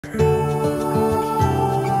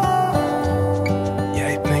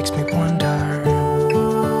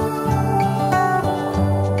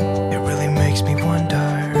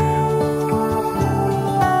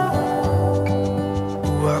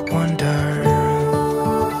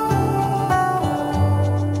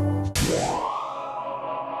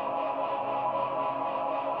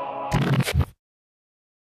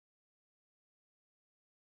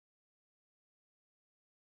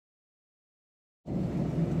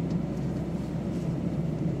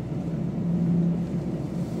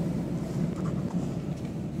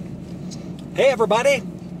Hey everybody,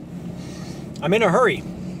 I'm in a hurry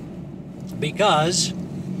because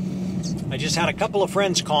I just had a couple of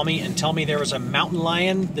friends call me and tell me there was a mountain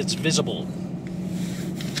lion that's visible.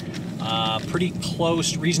 Pretty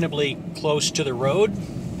close, reasonably close to the road,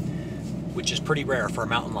 which is pretty rare for a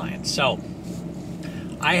mountain lion. So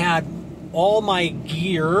I had all my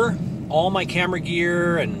gear, all my camera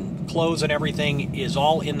gear and clothes and everything is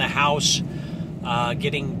all in the house,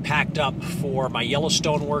 getting packed up for my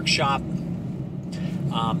Yellowstone workshop.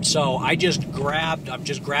 So I just grabbed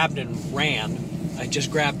and ran. I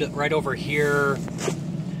just grabbed it right over here.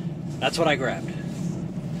 That's what I grabbed.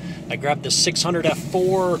 I grabbed the 600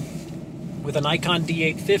 f4 with a Nikon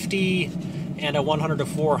D850 and a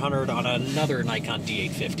 100-400 on another Nikon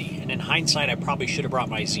D850. And in hindsight, I probably should have brought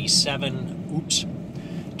my Z7, oops,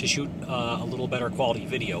 to shoot a little better quality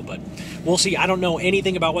video. But we'll see. I don't know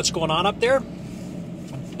anything about what's going on up there.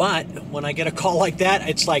 But when I get a call like that,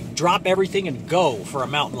 it's like drop everything and go for a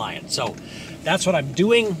mountain lion. So that's what I'm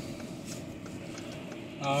doing.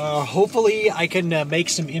 Hopefully I can make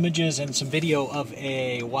some images and some video of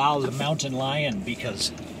a wild mountain lion,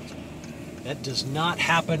 because that does not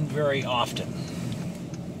happen very often.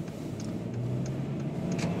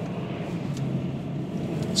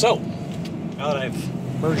 So, now that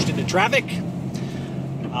I've merged into traffic,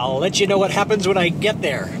 I'll let you know what happens when I get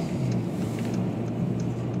there.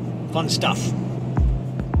 Fun stuff.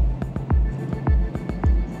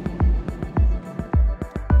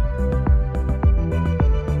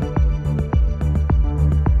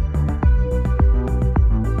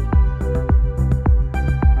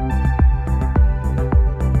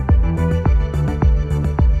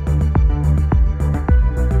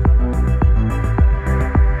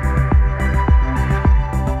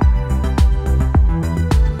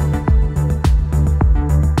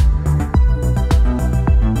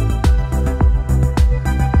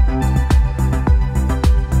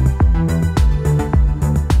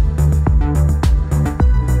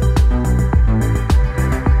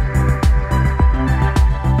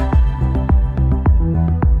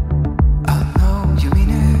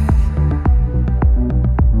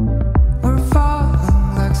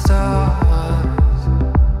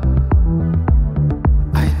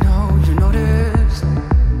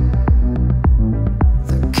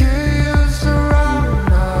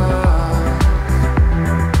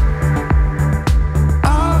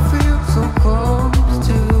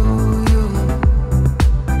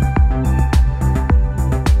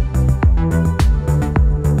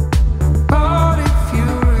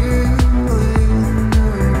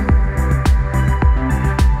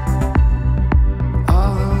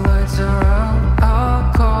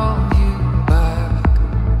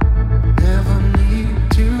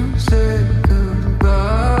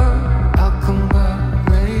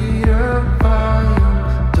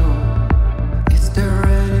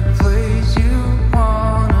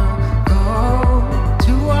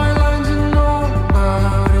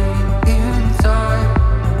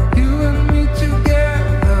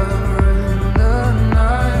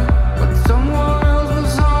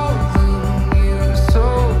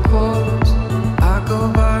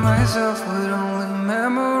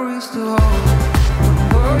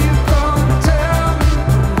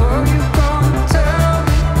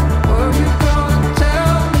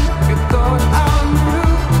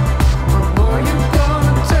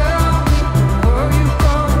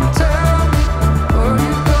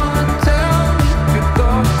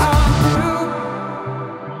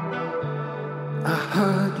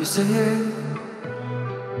 You say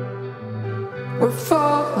we're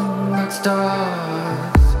falling like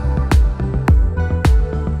stars,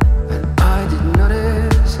 and I didn't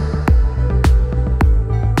notice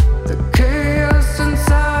the chaos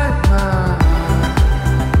inside my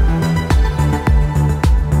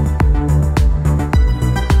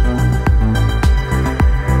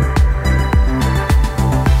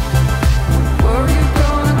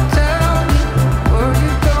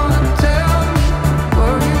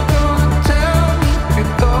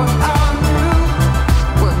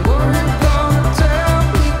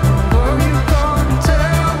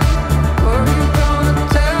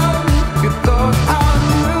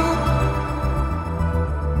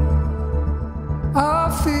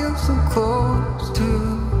so close to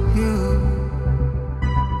you.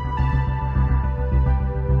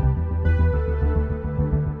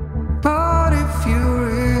 But if you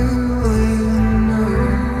really knew,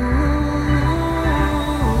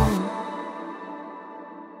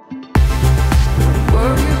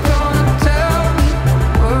 were you gonna tell me?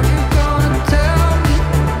 Were you gonna tell me?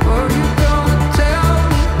 Were you gonna tell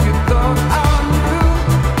me? You thought I knew.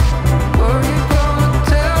 Were you gonna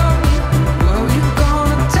tell me? Were you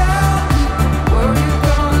gonna tell me?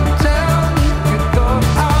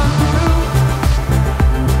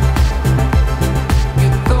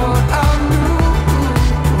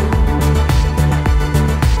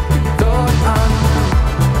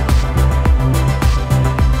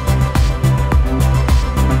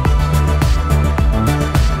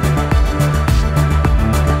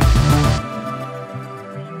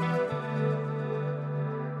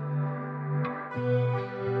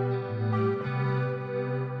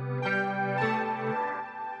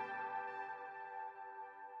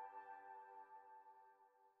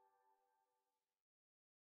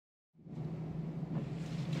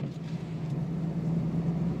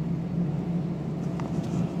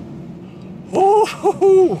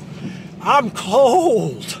 Woo-hoo-hoo. I'm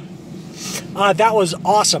cold. That was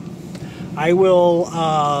awesome. I will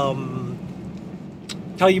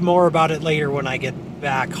tell you more about it later when I get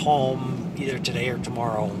back home, either today or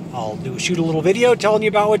tomorrow. I'll shoot a little video telling you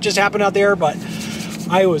about what just happened out there, but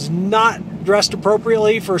I was not dressed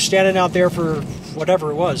appropriately for standing out there for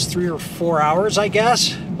whatever it was, 3 or 4 hours, I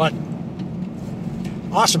guess. But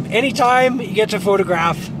awesome. Anytime you get to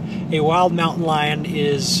photograph a wild mountain lion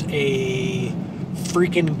is a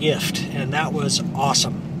freaking gift, and that was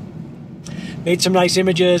awesome. Made some nice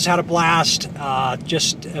images, had a blast.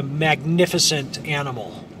 Just a magnificent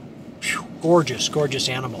animal. Whew, gorgeous, gorgeous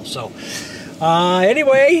animal. So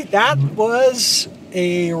anyway, that was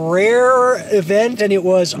a rare event, and it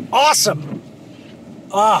was awesome.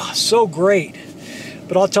 So great.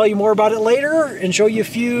 But I'll tell you more about it later and show you a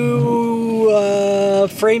few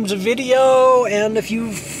frames of video and a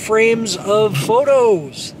few frames of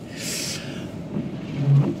photos.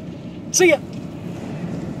 See ya.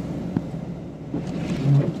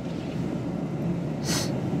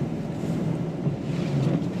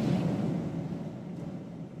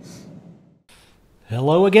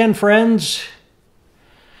 Hello again, friends.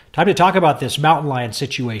 Time to talk about this mountain lion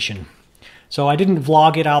situation. So I didn't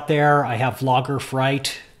vlog it out there. I have vlogger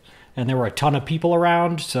fright, and there were a ton of people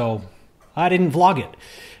around, so I didn't vlog it.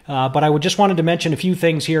 But I just wanted to mention a few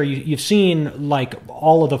things here. You've seen like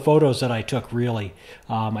all of the photos that I took, really.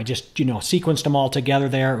 I just, sequenced them all together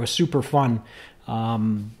there. It was super fun.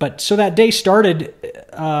 But so that day started,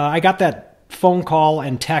 I got that phone call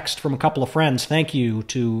and text from a couple of friends. Thank you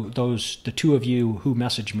to the two of you who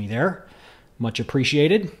messaged me there. Much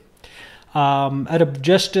appreciated. At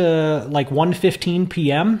just like 1:15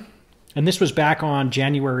 p.m., and this was back on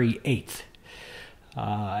January 8th.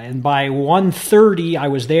 And by 1:30, I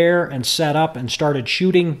was there and set up and started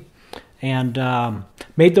shooting and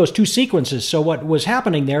made those two sequences. So what was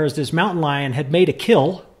happening there is this mountain lion had made a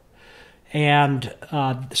kill, and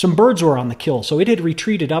some birds were on the kill. So it had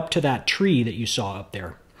retreated up to that tree that you saw up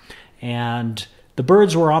there. And the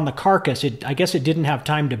birds were on the carcass. I guess it didn't have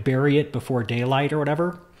time to bury it before daylight or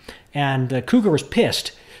whatever. And the cougar was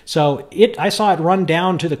pissed. So I saw it run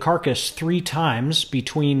down to the carcass 3 times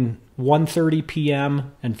between 1:30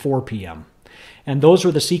 p.m. and 4 p.m. And those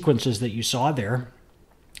were the sequences that you saw there.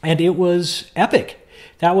 And it was epic.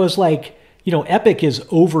 That was like, epic is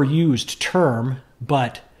overused term,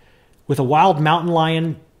 but with a wild mountain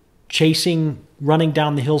lion running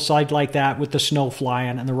down the hillside like that with the snow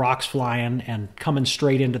flying and the rocks flying and coming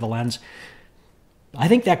straight into the lens, I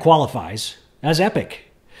think that qualifies as epic.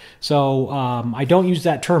 So I don't use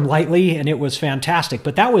that term lightly, and it was fantastic.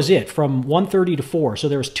 But that was it from 1:30 to 4. So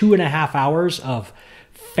there was 2.5 hours of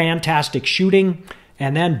fantastic shooting,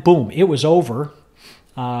 and then boom, it was over.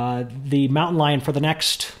 The mountain lion for the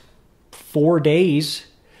next 4 days,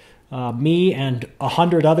 me and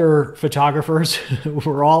 100 other photographers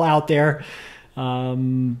were all out there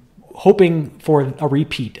hoping for a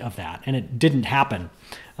repeat of that, and it didn't happen.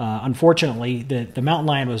 Unfortunately, the mountain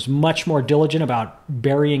lion was much more diligent about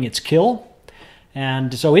burying its kill,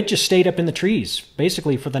 and so it just stayed up in the trees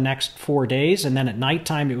basically for the next 4 days, and then at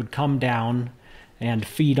nighttime it would come down and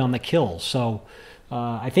feed on the kill. So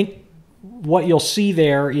I think what you'll see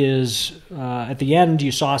there is at the end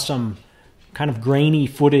you saw some kind of grainy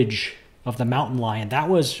footage of the mountain lion. That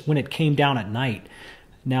was when it came down at night.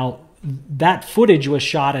 Now, that footage was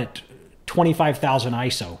shot at 25,000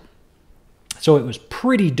 ISO. So it was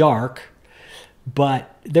pretty dark,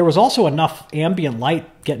 but there was also enough ambient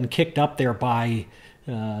light getting kicked up there by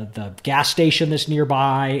the gas station that's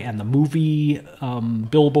nearby, and the movie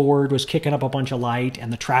billboard was kicking up a bunch of light,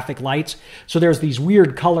 and the traffic lights. So there's these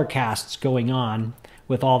weird color casts going on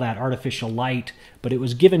with all that artificial light, but it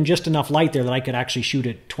was given just enough light there that I could actually shoot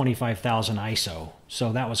at 25,000 ISO.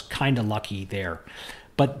 So that was kind of lucky there.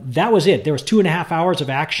 But that was it. There was 2.5 hours of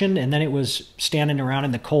action, and then it was standing around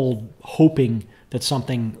in the cold hoping that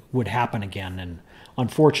something would happen again. And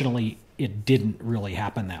unfortunately, it didn't really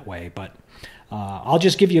happen that way. But I'll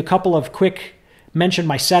just give you a couple of quick mention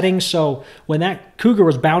my settings. So when that cougar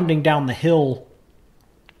was bounding down the hill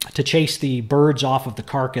to chase the birds off of the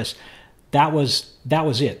carcass, that was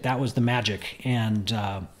it. That was the magic. And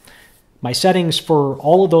my settings for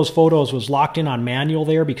all of those photos was locked in on manual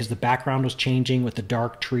there because the background was changing with the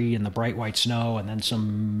dark tree and the bright white snow and then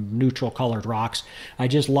some neutral colored rocks. I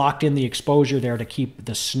just locked in the exposure there to keep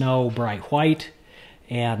the snow bright white.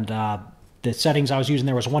 And the settings I was using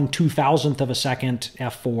there was 1/2000th of a second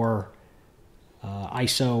f4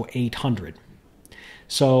 ISO 800.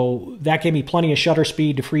 So that gave me plenty of shutter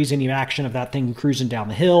speed to freeze any action of that thing cruising down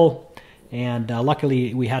the hill. And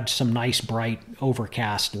luckily, we had some nice, bright,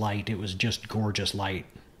 overcast light. It was just gorgeous light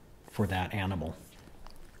for that animal.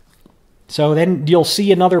 So then you'll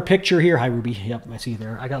see another picture here. Hi, Ruby. Yep, I see you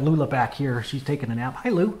there. I got Lula back here. She's taking a nap. Hi,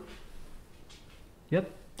 Lou. Yep,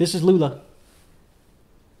 this is Lula.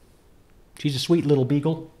 She's a sweet little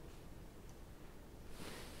beagle.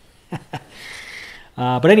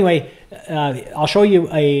 But anyway, I'll show you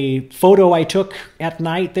a photo I took at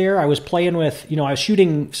night there. I was playing with, I was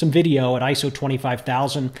shooting some video at ISO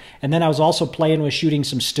 25,000, and then I was also playing with shooting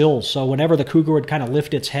some stills. So whenever the cougar would kind of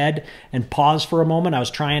lift its head and pause for a moment, I was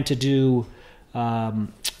trying to do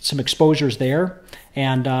some exposures there.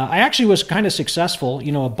 And I actually was kind of successful.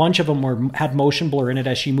 A bunch of them had motion blur in it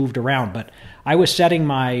as she moved around, but I was setting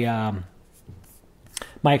my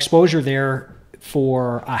my exposure there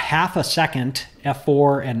for a half a second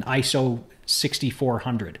f4 and ISO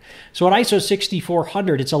 6400. So at ISO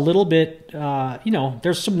 6400, it's a little bit,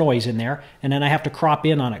 there's some noise in there, and then I have to crop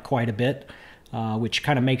in on it quite a bit, which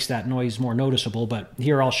kind of makes that noise more noticeable. But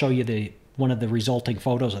here I'll show you one of the resulting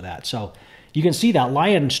photos of that. So you can see that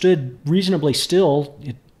lion stood reasonably still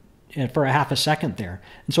for a half a second there.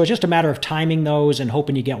 And so it's just a matter of timing those and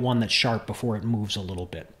hoping you get one that's sharp before it moves a little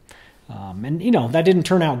bit. And that didn't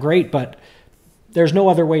turn out great, but there's no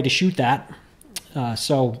other way to shoot that.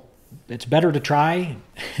 So it's better to try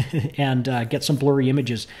and get some blurry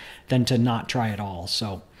images than to not try at all.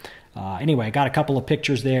 So anyway, I got a couple of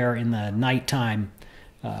pictures there in the nighttime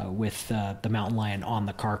with the mountain lion on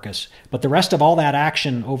the carcass. But the rest of all that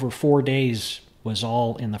action over 4 days was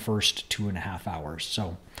all in the first 2.5 hours.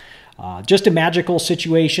 So just a magical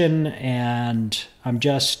situation, and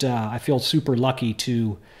I feel super lucky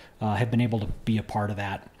to have been able to be a part of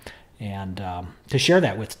that. And to share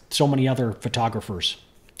that with so many other photographers.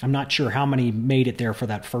 I'm not sure how many made it there for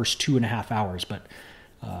that first 2.5 hours, but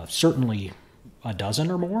certainly a dozen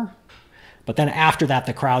or more. But then after that,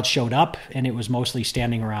 the crowd showed up, and it was mostly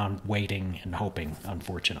standing around waiting and hoping,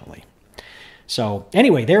 unfortunately. So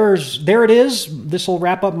anyway, there it is. This will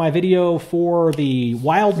wrap up my video for the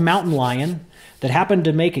wild mountain lion that happened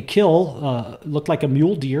to make a kill, looked like a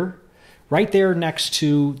mule deer, right there next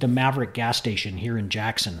to the Maverick gas station here in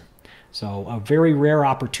Jackson. So a very rare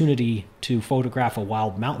opportunity to photograph a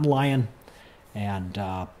wild mountain lion,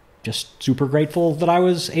 and just super grateful that I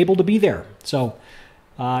was able to be there. So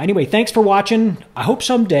anyway, thanks for watching. I hope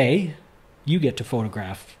someday you get to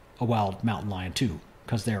photograph a wild mountain lion too,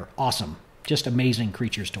 because they're awesome. Just amazing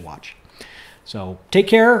creatures to watch. So take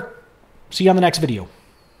care. See you on the next video.